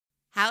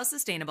How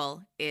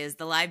sustainable is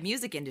the live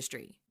music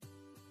industry?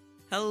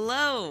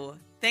 Hello!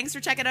 Thanks for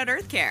checking out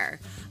Earth Care,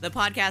 the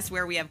podcast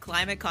where we have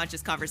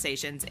climate-conscious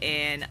conversations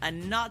in a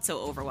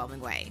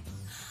not-so-overwhelming way.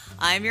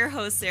 I'm your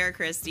host, Sarah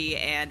Christie,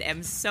 and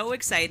am so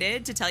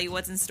excited to tell you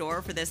what's in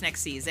store for this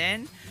next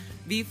season.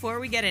 Before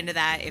we get into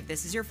that, if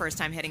this is your first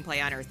time hitting play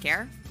on Earth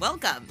Care,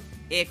 welcome!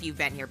 If you've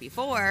been here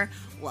before,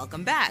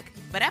 welcome back.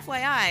 But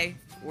FYI,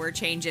 we're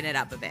changing it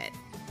up a bit.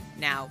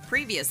 Now,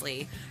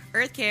 previously,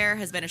 Earth Care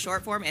has been a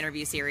short-form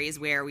interview series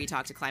where we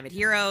talk to climate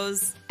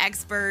heroes,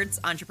 experts,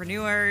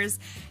 entrepreneurs,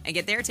 and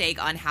get their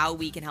take on how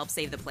we can help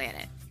save the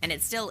planet. And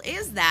it still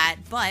is that,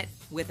 but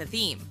with a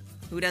theme.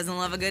 Who doesn't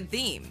love a good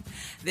theme?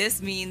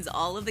 This means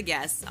all of the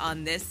guests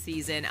on this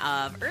season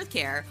of Earth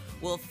Care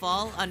will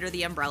fall under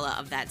the umbrella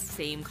of that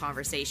same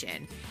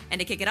conversation. And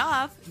to kick it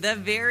off, the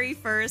very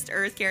first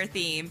Earth Care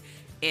theme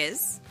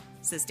is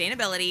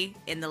sustainability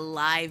in the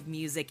live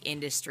music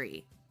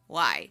industry.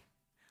 Why?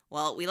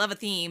 Well, we love a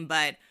theme,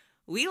 but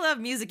we love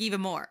music even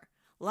more.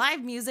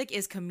 Live music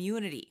is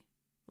community.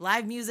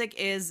 Live music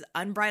is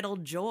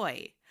unbridled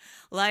joy.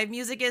 Live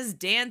music is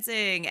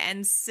dancing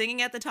and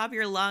singing at the top of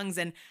your lungs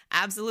and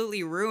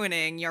absolutely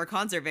ruining your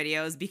concert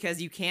videos because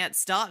you can't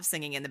stop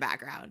singing in the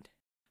background.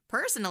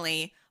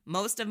 Personally,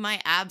 most of my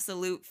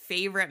absolute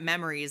favorite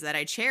memories that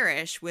I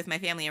cherish with my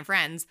family and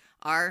friends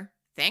are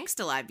thanks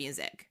to live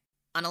music.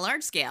 On a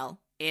large scale,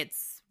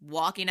 it's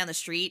walking down the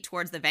street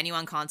towards the venue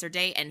on concert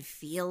day and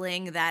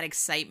feeling that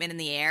excitement in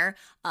the air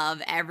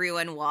of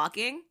everyone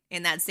walking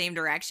in that same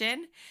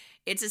direction.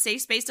 It's a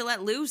safe space to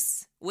let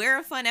loose, wear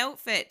a fun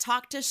outfit,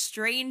 talk to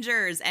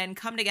strangers, and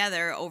come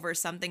together over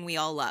something we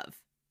all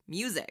love,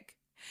 music.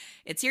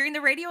 It's hearing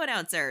the radio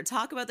announcer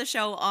talk about the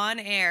show on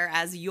air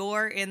as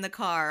you're in the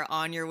car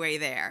on your way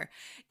there.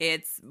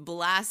 It's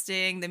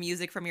blasting the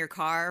music from your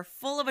car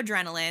full of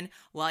adrenaline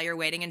while you're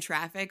waiting in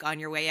traffic on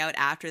your way out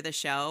after the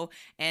show,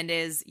 and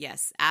is,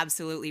 yes,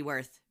 absolutely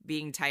worth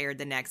being tired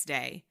the next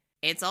day.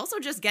 It's also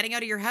just getting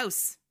out of your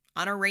house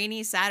on a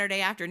rainy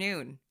Saturday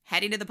afternoon,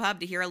 heading to the pub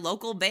to hear a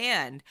local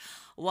band,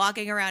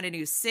 walking around a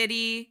new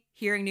city,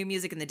 hearing new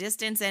music in the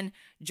distance, and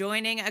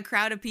joining a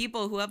crowd of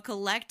people who have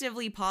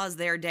collectively paused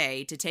their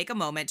day to take a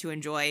moment to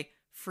enjoy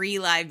free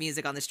live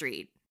music on the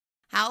street.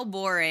 How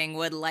boring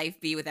would life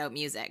be without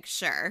music?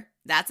 Sure,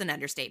 that's an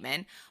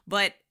understatement,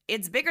 but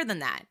it's bigger than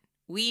that.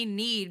 We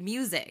need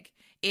music.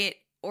 It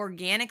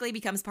organically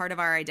becomes part of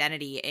our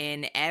identity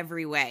in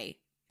every way,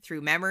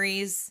 through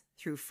memories,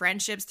 through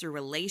friendships, through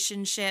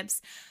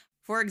relationships.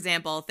 For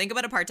example, think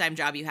about a part-time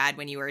job you had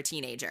when you were a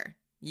teenager.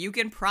 You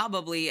can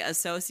probably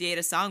associate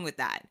a song with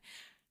that.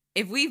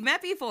 If we've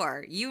met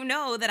before, you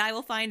know that I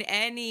will find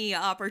any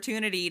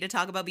opportunity to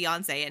talk about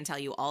Beyonce and tell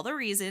you all the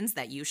reasons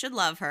that you should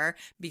love her,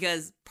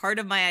 because part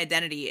of my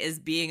identity is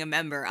being a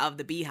member of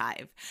the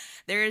Beehive.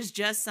 There is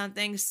just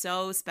something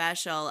so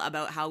special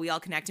about how we all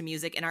connect to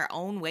music in our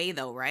own way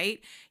though, right?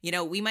 You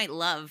know, we might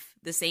love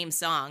the same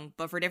song,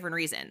 but for different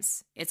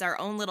reasons. It's our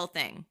own little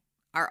thing,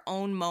 our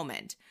own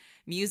moment.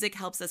 Music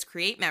helps us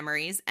create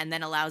memories and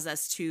then allows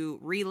us to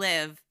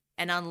relive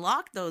and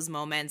unlock those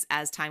moments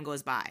as time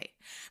goes by.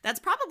 That's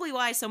probably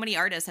why so many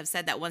artists have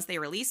said that once they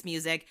release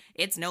music,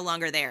 it's no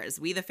longer theirs.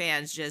 We, the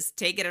fans, just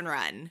take it and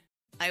run.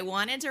 I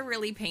wanted to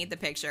really paint the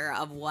picture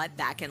of what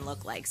that can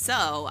look like.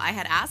 So I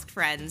had asked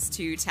friends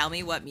to tell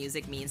me what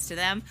music means to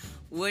them,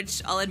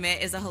 which I'll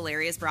admit is a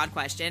hilarious broad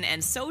question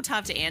and so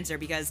tough to answer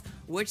because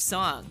which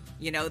song?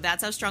 You know,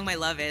 That's How Strong My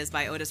Love Is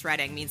by Otis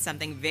Redding means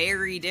something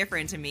very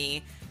different to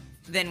me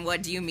than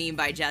What Do You Mean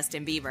by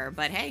Justin Bieber.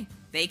 But hey,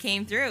 they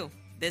came through.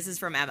 This is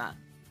from Emma.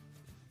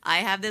 I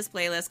have this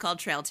playlist called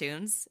Trail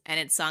Tunes, and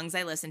it's songs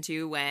I listen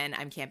to when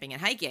I'm camping and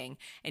hiking.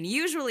 And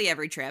usually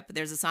every trip,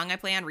 there's a song I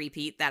play on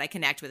repeat that I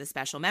connect with a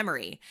special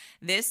memory.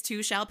 This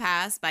Too Shall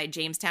Pass by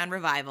Jamestown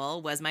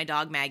Revival was my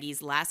dog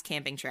Maggie's last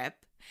camping trip.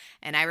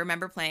 And I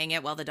remember playing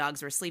it while the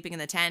dogs were sleeping in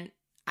the tent.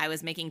 I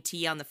was making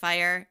tea on the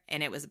fire,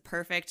 and it was a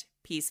perfect,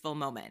 peaceful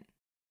moment.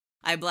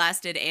 I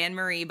blasted Anne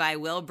Marie by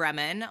Will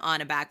Bremen on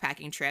a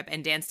backpacking trip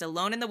and danced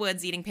alone in the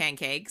woods eating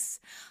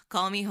pancakes.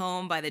 Call Me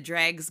Home by The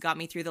Dregs got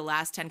me through the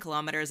last 10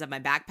 kilometers of my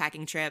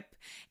backpacking trip.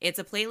 It's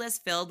a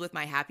playlist filled with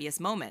my happiest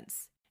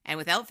moments. And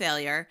without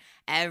failure,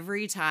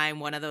 every time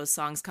one of those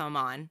songs come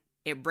on,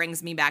 it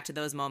brings me back to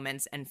those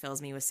moments and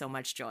fills me with so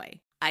much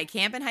joy. I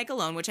camp and hike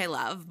alone, which I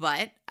love,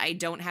 but I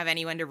don't have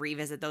anyone to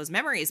revisit those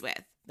memories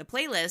with. The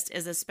playlist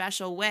is a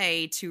special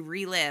way to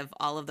relive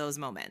all of those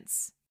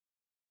moments.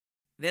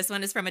 This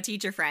one is from a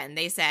teacher friend.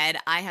 They said,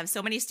 I have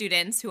so many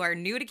students who are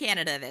new to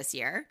Canada this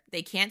year.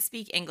 They can't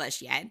speak English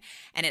yet,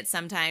 and it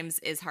sometimes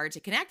is hard to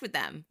connect with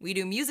them. We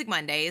do Music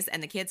Mondays,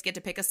 and the kids get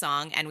to pick a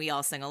song, and we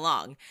all sing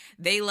along.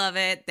 They love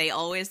it. They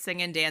always sing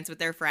and dance with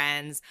their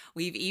friends.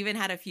 We've even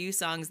had a few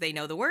songs they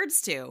know the words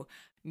to.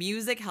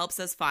 Music helps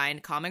us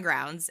find common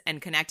grounds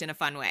and connect in a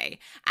fun way.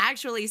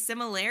 Actually,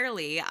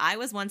 similarly, I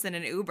was once in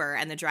an Uber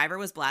and the driver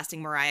was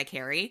blasting Mariah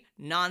Carey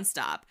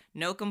nonstop.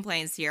 No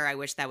complaints here. I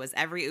wish that was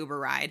every Uber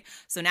ride.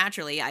 So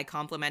naturally, I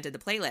complimented the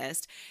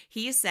playlist.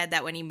 He said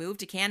that when he moved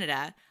to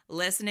Canada,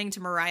 listening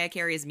to Mariah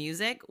Carey's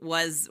music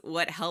was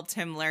what helped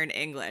him learn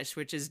English,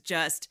 which is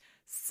just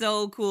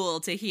so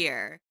cool to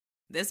hear.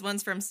 This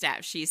one's from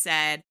Steph. She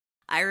said,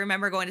 I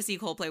remember going to see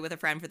Coldplay with a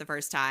friend for the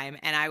first time,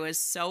 and I was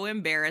so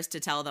embarrassed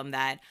to tell them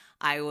that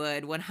I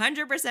would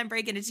 100%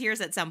 break into tears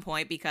at some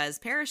point because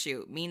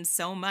Parachute means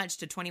so much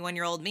to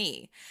 21-year-old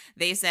me.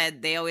 They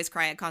said they always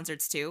cry at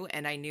concerts too,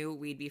 and I knew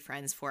we'd be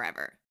friends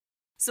forever.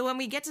 So when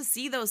we get to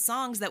see those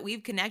songs that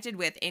we've connected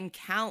with in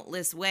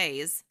countless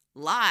ways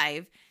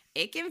live,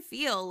 it can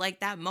feel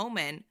like that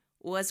moment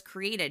was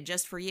created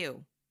just for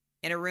you.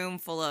 In a room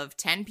full of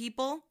 10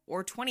 people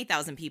or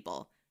 20,000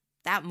 people,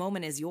 that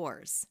moment is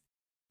yours.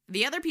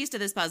 The other piece to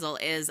this puzzle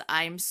is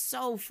I'm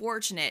so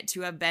fortunate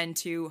to have been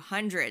to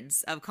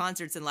hundreds of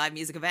concerts and live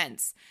music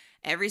events.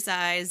 Every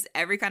size,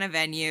 every kind of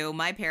venue.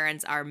 My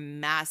parents are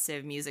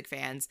massive music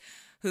fans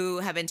who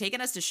have been taking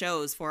us to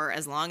shows for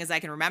as long as I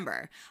can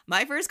remember.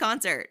 My first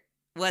concert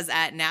was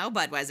at now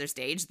Budweiser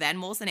Stage, then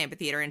Molson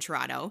Amphitheater in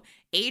Toronto.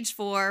 Age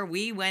 4,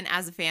 we went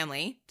as a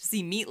family to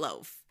see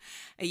Meatloaf.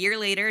 A year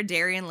later,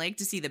 Darien Lake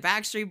to see the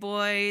Backstreet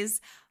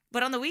Boys.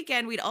 But on the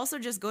weekend, we'd also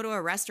just go to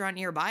a restaurant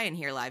nearby and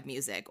hear live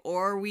music,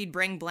 or we'd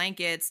bring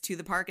blankets to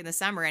the park in the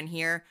summer and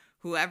hear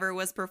whoever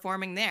was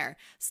performing there.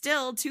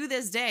 Still, to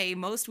this day,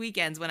 most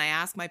weekends when I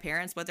ask my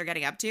parents what they're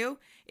getting up to,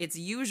 it's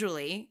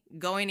usually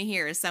going to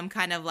hear some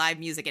kind of live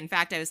music. In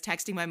fact, I was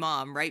texting my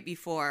mom right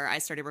before I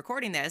started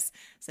recording this,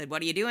 said,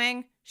 "What are you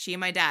doing?" She and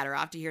my dad are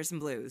off to hear some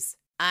blues.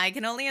 I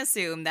can only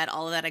assume that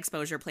all of that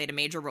exposure played a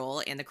major role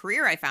in the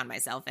career I found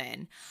myself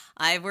in.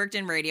 I've worked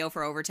in radio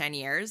for over 10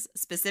 years,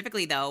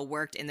 specifically though,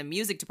 worked in the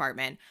music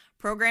department,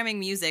 programming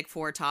music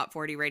for Top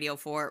 40 radio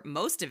for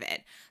most of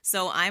it.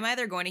 So I'm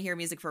either going to hear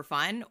music for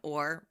fun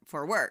or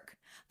for work.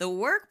 The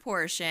work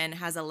portion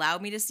has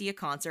allowed me to see a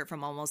concert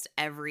from almost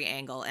every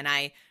angle, and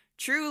I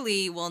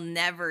truly will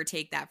never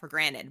take that for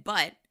granted.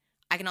 But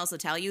I can also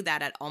tell you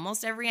that at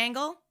almost every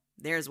angle,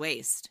 there's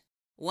waste.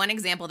 One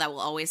example that will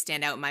always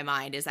stand out in my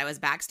mind is I was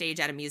backstage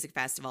at a music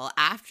festival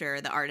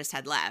after the artist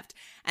had left,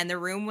 and the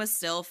room was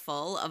still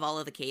full of all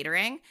of the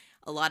catering,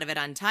 a lot of it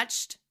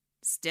untouched,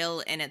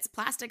 still in its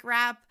plastic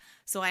wrap.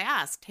 So I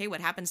asked, hey,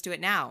 what happens to it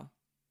now?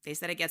 They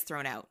said it gets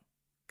thrown out.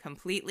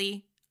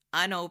 Completely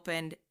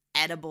unopened,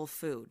 edible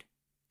food.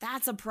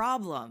 That's a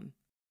problem.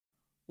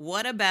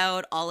 What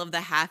about all of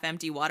the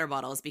half-empty water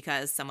bottles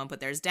because someone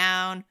put theirs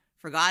down,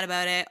 forgot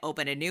about it,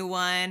 opened a new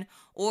one?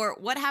 Or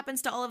what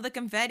happens to all of the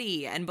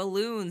confetti and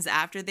balloons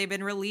after they've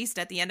been released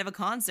at the end of a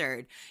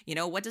concert? You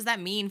know, what does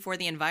that mean for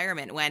the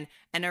environment when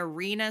an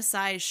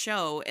arena-sized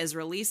show is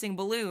releasing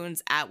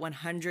balloons at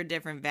 100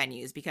 different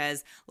venues?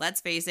 Because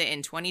let's face it,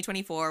 in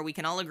 2024, we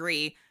can all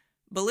agree,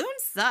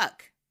 balloons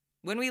suck.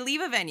 When we leave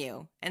a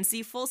venue and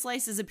see full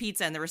slices of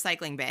pizza in the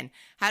recycling bin,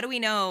 how do we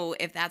know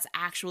if that's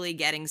actually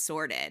getting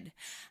sorted?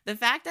 The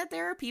fact that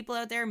there are people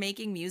out there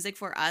making music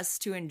for us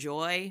to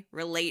enjoy,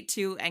 relate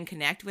to, and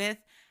connect with,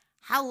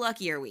 how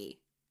lucky are we?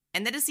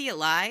 And then to see it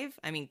live,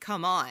 I mean,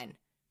 come on.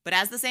 But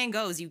as the saying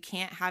goes, you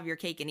can't have your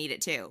cake and eat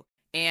it too.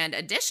 And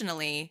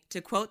additionally, to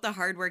quote the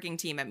hardworking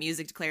team at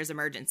Music Declares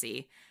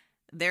Emergency,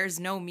 there's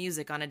no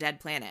music on a dead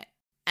planet.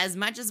 As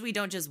much as we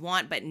don't just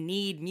want but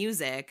need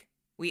music,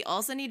 we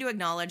also need to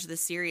acknowledge the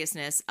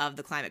seriousness of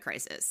the climate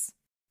crisis.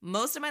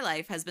 Most of my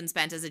life has been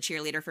spent as a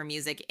cheerleader for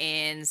music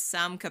in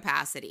some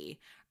capacity.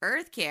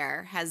 Earth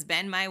Care has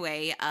been my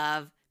way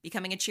of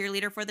becoming a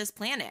cheerleader for this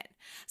planet.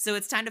 So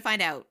it's time to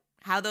find out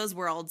how those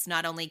worlds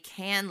not only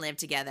can live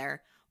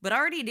together, but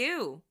already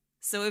do.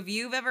 So if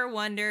you've ever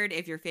wondered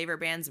if your favorite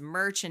band's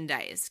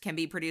merchandise can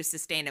be produced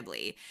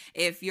sustainably,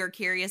 if you're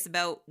curious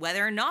about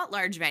whether or not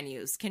large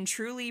venues can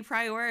truly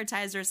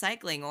prioritize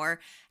recycling, or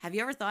have you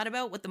ever thought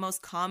about what the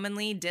most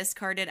commonly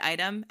discarded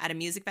item at a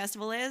music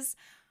festival is?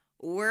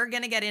 We're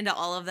going to get into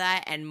all of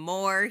that and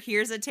more.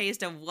 Here's a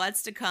taste of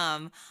what's to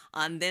come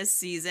on this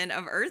season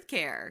of Earth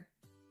Care.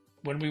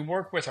 When we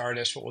work with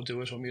artists, what we'll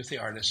do is we'll meet with the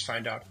artists,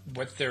 find out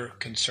what their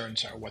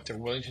concerns are, what they're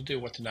willing to do,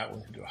 what they're not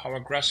willing to do, how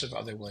aggressive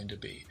are they willing to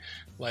be.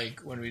 Like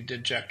when we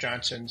did Jack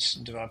Johnson's,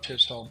 developed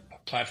his whole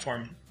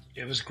platform,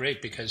 it was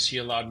great because he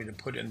allowed me to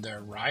put in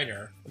their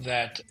rider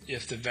that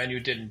if the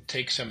venue didn't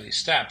take some of these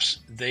steps,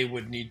 they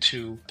would need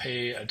to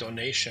pay a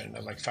donation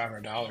of like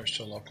 $500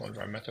 to a local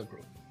environmental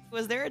group.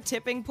 Was there a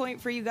tipping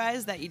point for you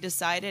guys that you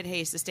decided,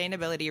 hey,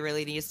 sustainability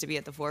really needs to be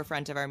at the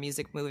forefront of our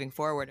music moving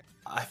forward?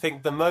 I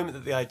think the moment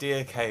that the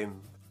idea came,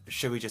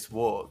 should we just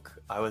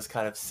walk? I was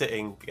kind of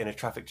sitting in a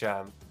traffic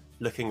jam,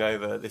 looking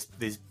over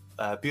these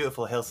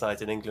beautiful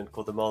hillsides in England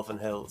called the Malvern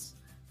Hills.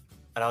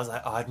 And I was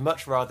like, oh, I'd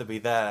much rather be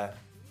there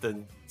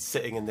than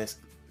sitting in this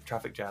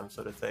traffic jam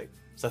sort of thing.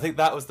 So I think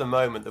that was the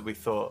moment that we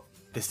thought,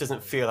 this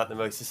doesn't feel like the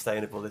most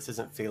sustainable. This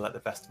doesn't feel like the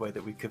best way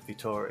that we could be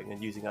touring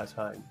and using our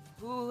time.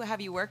 Who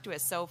have you worked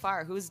with so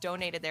far? Who's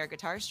donated their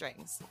guitar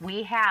strings?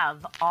 We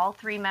have all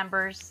 3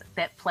 members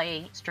that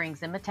play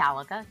strings in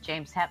Metallica: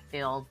 James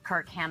Hetfield,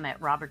 Kirk Hammett,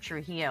 Robert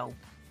Trujillo.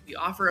 We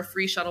offer a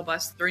free shuttle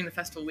bus during the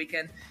festival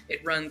weekend.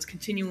 It runs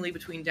continually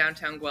between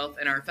downtown Guelph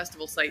and our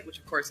festival site, which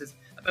of course is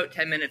about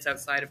 10 minutes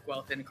outside of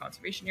Guelph in a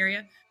conservation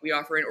area. We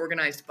offer an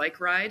organized bike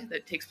ride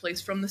that takes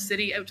place from the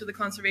city out to the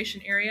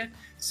conservation area.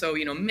 So,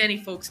 many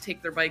folks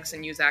take their bikes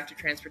and use active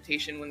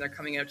transportation when they're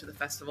coming out to the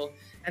festival,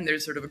 and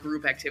there's sort of a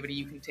group activity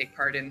you can take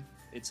part in.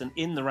 It's an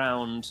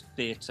in-the-round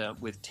theatre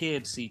with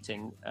tiered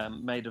seating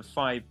made of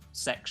 5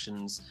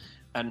 sections,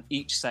 and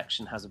each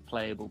section has a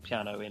playable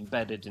piano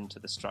embedded into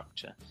the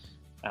structure.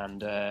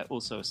 And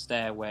also a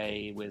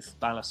stairway with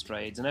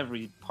balustrades, and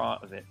every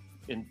part of it,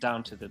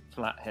 down to the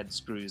flathead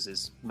screws,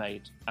 is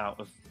made out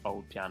of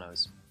old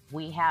pianos.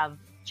 We have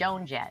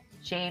Joan Jett,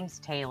 James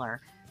Taylor,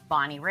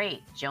 Bonnie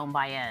Raitt, Joan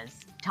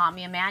Baez,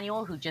 Tommy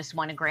Emmanuel, who just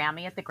won a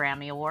Grammy at the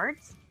Grammy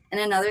Awards. And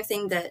another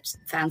thing that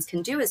fans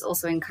can do is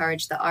also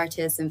encourage the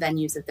artists and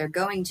venues that they're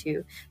going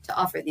to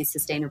offer these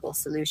sustainable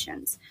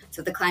solutions.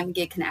 So the climate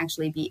gig can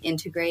actually be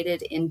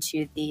integrated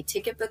into the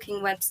ticket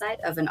booking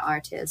website of an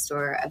artist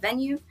or a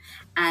venue,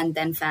 and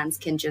then fans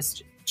can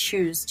just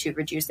choose to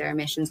reduce their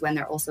emissions when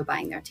they're also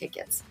buying their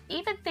tickets.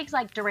 Even things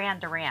like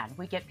Duran Duran,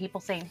 we get people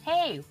saying,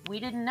 hey,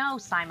 we didn't know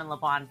Simon Le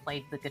Bon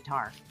played the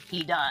guitar.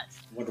 He does.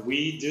 What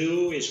we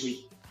do is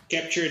we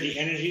capture the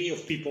energy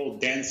of people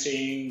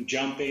dancing,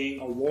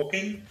 jumping, or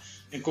walking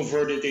and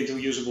convert it into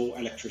usable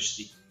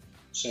electricity.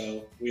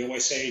 So we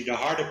always say the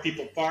harder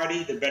people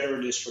party, the better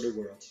it is for the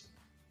world.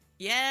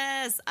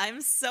 Yes, I'm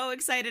so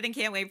excited and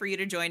can't wait for you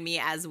to join me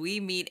as we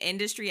meet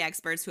industry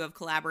experts who have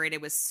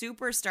collaborated with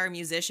superstar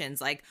musicians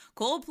like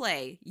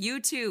Coldplay,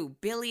 U2,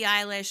 Billie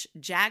Eilish,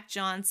 Jack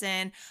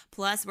Johnson.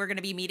 Plus, we're going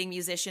to be meeting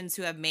musicians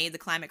who have made the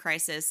climate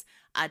crisis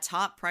a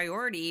top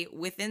priority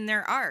within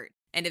their art.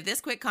 And if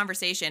this quick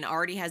conversation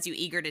already has you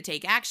eager to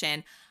take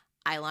action,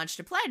 I launched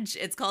a pledge.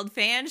 It's called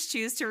Fans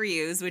Choose to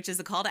Reuse, which is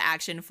a call to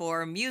action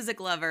for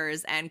music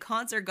lovers and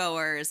concert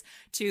goers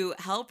to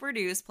help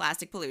reduce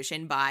plastic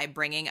pollution by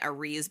bringing a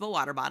reusable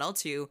water bottle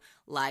to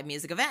live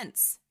music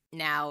events.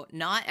 Now,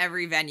 not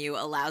every venue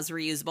allows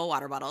reusable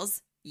water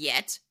bottles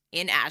yet,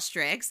 in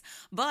asterisks,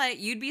 but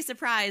you'd be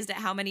surprised at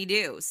how many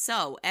do.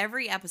 So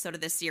every episode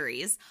of this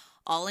series,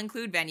 I'll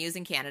include venues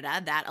in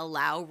Canada that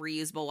allow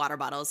reusable water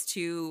bottles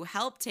to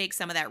help take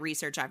some of that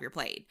research off your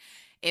plate.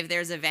 If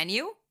there's a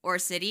venue or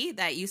city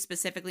that you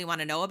specifically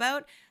want to know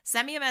about,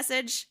 send me a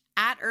message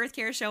at Earth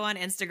Care Show on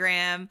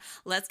Instagram.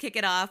 Let's kick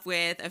it off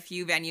with a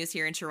few venues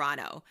here in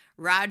Toronto.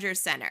 Rogers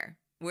Centre,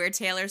 where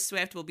Taylor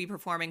Swift will be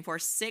performing for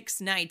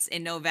 6 nights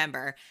in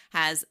November,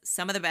 has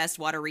some of the best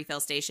water refill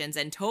stations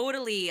and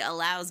totally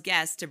allows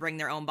guests to bring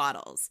their own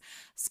bottles.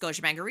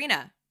 Scotiabank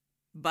Arena,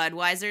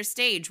 Budweiser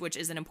Stage, which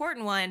is an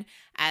important one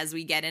as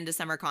we get into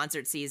summer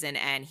concert season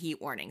and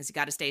heat warnings. You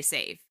got to stay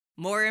safe.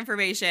 More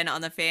information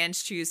on the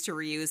Fans Choose to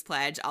Reuse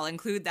pledge. I'll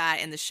include that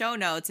in the show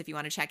notes if you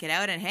want to check it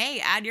out. And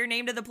hey, add your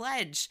name to the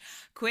pledge.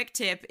 Quick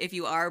tip, if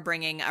you are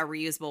bringing a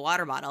reusable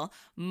water bottle,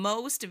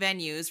 most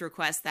venues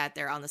request that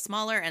they're on the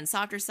smaller and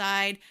softer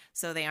side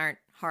so they aren't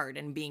hard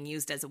and being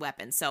used as a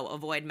weapon. So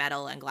avoid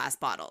metal and glass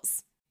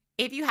bottles.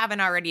 If you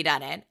haven't already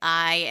done it,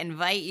 I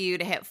invite you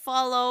to hit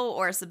follow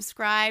or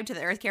subscribe to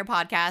the Earth Care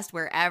Podcast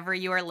wherever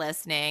you are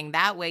listening.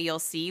 That way you'll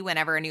see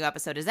whenever a new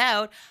episode is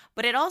out.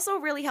 But it also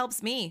really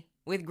helps me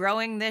with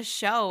growing this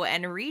show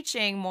and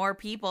reaching more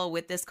people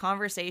with this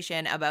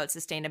conversation about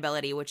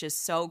sustainability, which is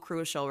so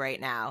crucial right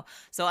now.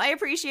 So I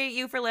appreciate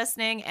you for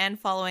listening and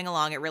following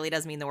along. It really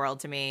does mean the world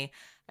to me.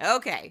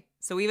 Okay,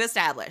 so we've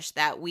established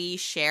that we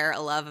share a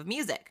love of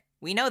music.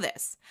 We know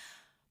this.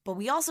 But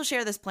we also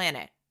share this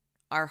planet,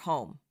 our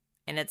home.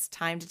 And it's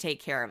time to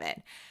take care of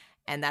it.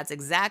 And that's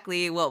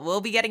exactly what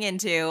we'll be getting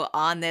into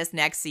on this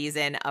next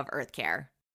season of Earth Care.